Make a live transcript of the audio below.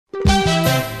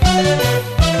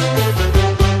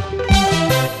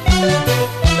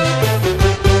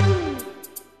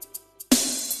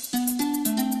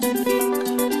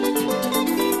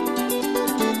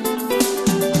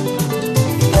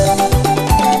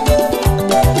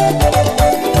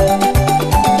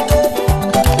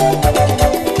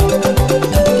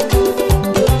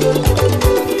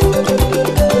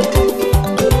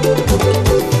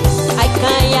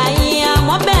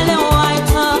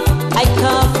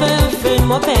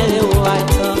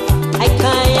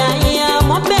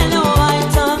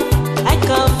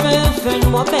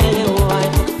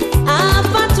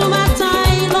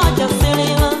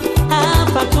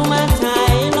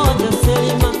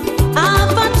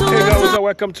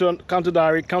Welcome to County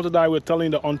Diary. County Diary, we're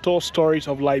telling the untold stories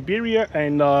of Liberia,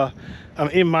 and I'm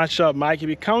in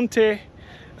Margibi County.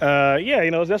 Yeah,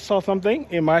 you know, just saw something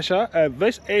in Masha.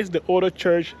 This is the oldest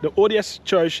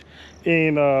church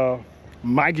in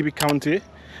Margibi County,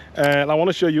 and I want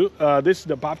to show you. This is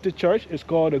the Baptist church. It's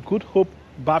called the Good Hope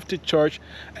Baptist Church,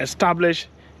 established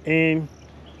in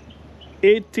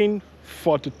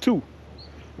 1842.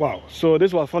 Wow! So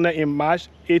this was founded in March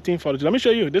 1842. Let me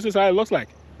show you. This is how it looks like.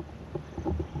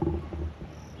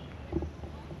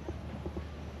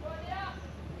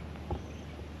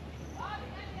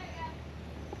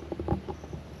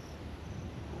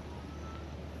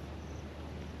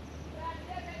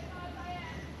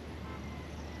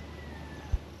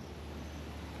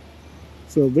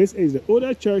 So this is the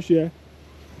older church here,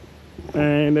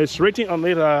 and it's written on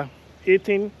it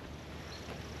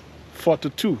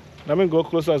 1842. Let me go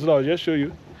closer so I'll just show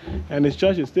you. And this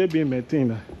church is still being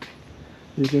maintained.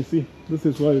 You can see this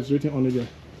is what is written on it there.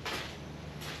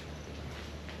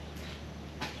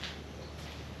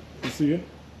 You see it?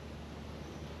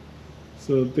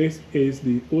 So this is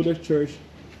the older church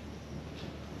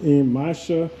in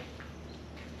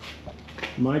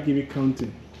Margibi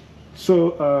County.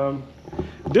 So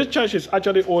this church is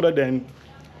actually older than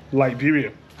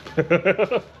Liberia.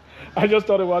 I just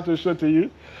thought I wanted to show to you.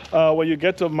 When you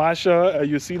get to Masha,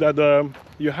 you see that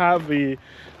you have the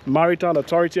Maritime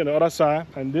Authority on the other side,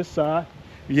 and this side,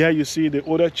 yeah, you see the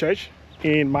older church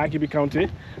in Margibi County.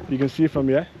 You can see from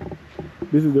here.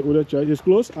 This is the older church. It's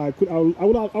close. I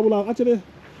would have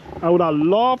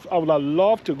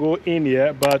loved to go in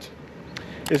here, but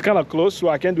it's kind of close, so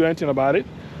I can't do anything about it.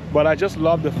 But I just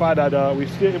love the fact that we're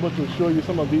still able to show you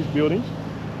some of these buildings.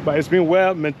 But it's been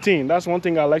well maintained. That's one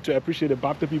thing I like to appreciate the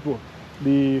Baptist people.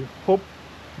 The Hope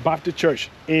Baptist Church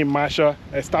in Masha,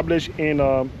 established in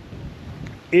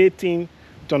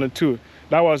 1822.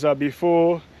 That was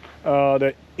before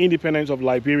the independence of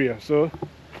Liberia. So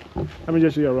let me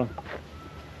just show you around.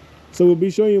 So we'll be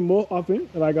showing you more often.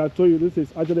 Like I told you, this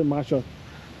is actually Masha.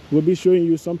 We'll be showing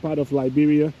you some part of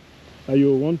Liberia that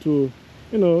you want to,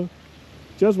 you know,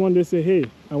 just one day say, hey,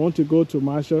 I want to go to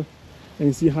Masha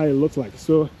and see how it looks like.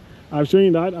 So I'm showing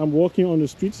you that. I'm walking on the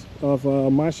streets of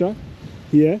Masha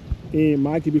here in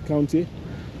Margibi County.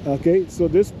 Okay, so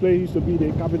this place used to be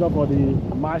the capital for the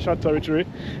Masha territory,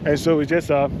 and so it's just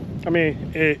some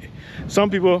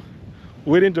people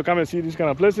waiting to come and see these kind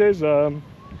of places,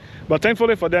 but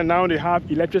thankfully for them, now they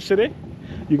have electricity.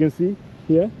 You can see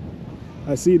here,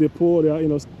 I see the pole there, you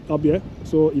know, up there.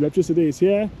 So electricity is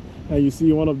here. And you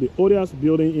see one of the oldest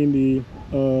building in the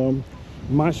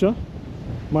Masha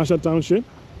Township.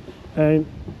 And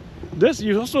this,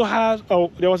 you also have,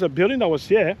 there was a building that was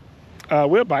here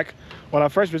way back when I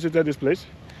first visited this place.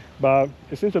 But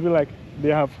it seems to be like they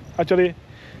have actually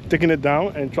taken it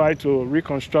down and tried to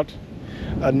reconstruct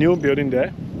a new building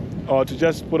there, or to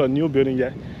just put a new building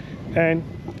there. And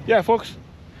yeah, folks,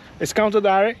 it's County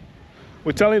Diary.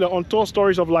 We're telling the untold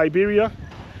stories of Liberia.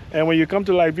 And when you come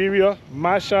to Liberia,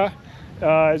 Masha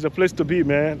is a place to be,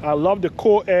 man. I love the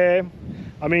cold air.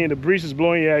 I mean, the breeze is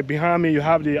blowing here. Behind me, you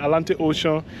have the Atlantic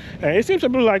Ocean. And it seems to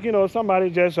be like, you know, somebody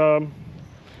just a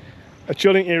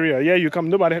chilling area. Yeah, you come,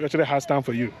 nobody actually has time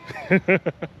for you.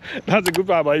 That's the good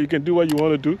part about it. You can do what you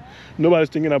want to do. Nobody's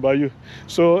thinking about you.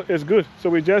 So it's good. So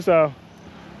we just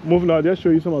moving out. Just show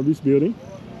you some of this building.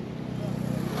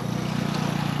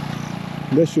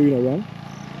 Let's show you around.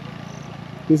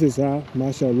 This is how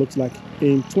Masha looks like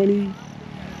in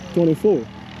 2024.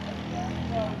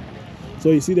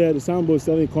 So you see there, the signboard is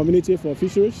telling community for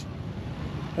fisheries.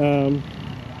 Yeah,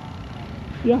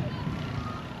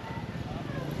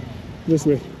 this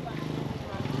way.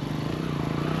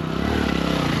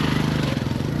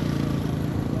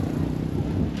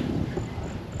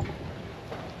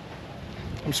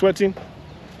 I'm sweating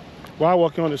while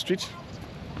walking on the streets,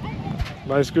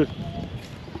 but it's good.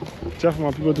 Just for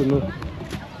my people to know.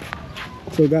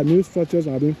 So that new structures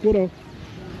are being put up.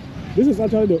 This is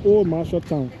actually the old Marshall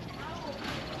town.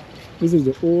 This is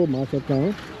the old Marshall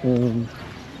town.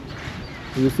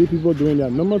 You see people doing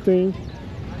their normal thing.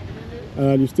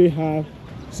 You still have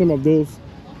some of those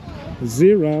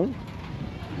Z-round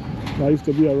that used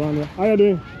to be around here. How you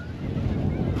doing?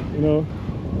 You know,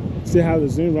 still have the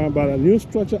Z-round, but a new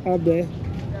structure out there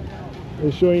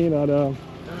is showing that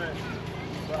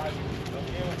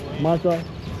Marshall.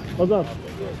 What's up?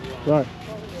 Right.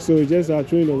 So we just are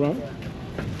showing around.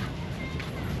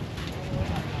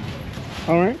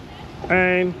 All right,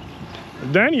 and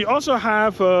then you also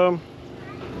have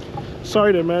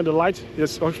sorry the man, the light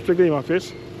is strictly in my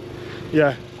face.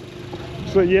 Yeah,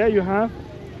 so yeah, you have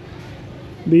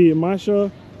the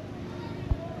Marshall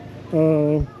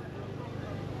Hall.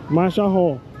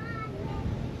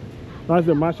 That's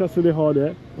the Marshall City Hall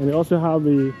there, and they also have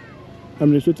the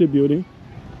administrative building,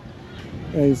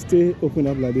 and stay open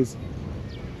up like this.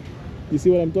 You see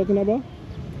what I'm talking about?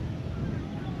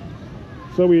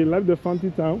 So we left the fancy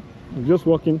town, just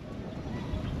walking,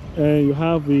 and you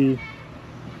have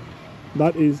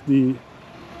that is the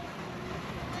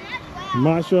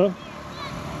Marshall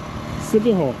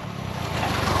City Hall.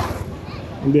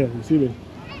 And there, you see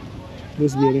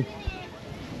this building.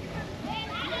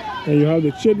 And you have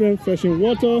the children fetching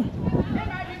water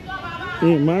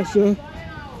in Marshall.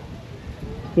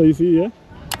 So you see here,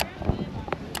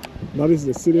 that is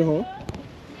the City Hall.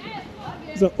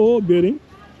 It's an old building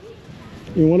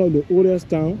in one of the oldest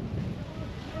towns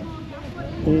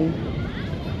in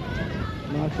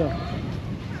Marshall.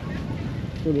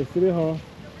 So the City Hall,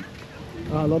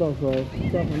 a lot of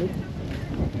stuff on it.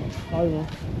 I don't know.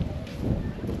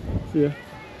 See here.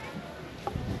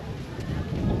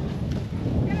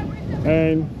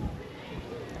 And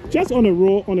just on the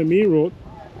road, on the main road,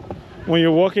 when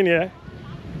you're walking here,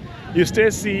 you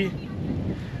still see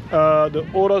the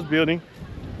oldest building.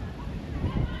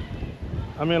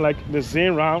 I mean, like the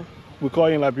Zen round, we call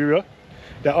it in Liberia.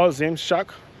 They're all Zen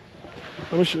shack.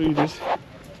 Let me show you this.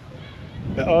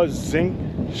 They're all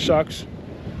Zen shacks.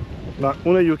 Now,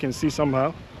 only you can see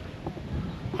somehow.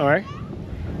 All right.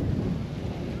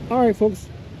 All right, folks.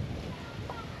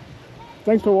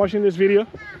 Thanks for watching this video.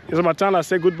 It's my time to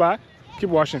say goodbye.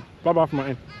 Keep watching. Bye-bye from my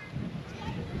end.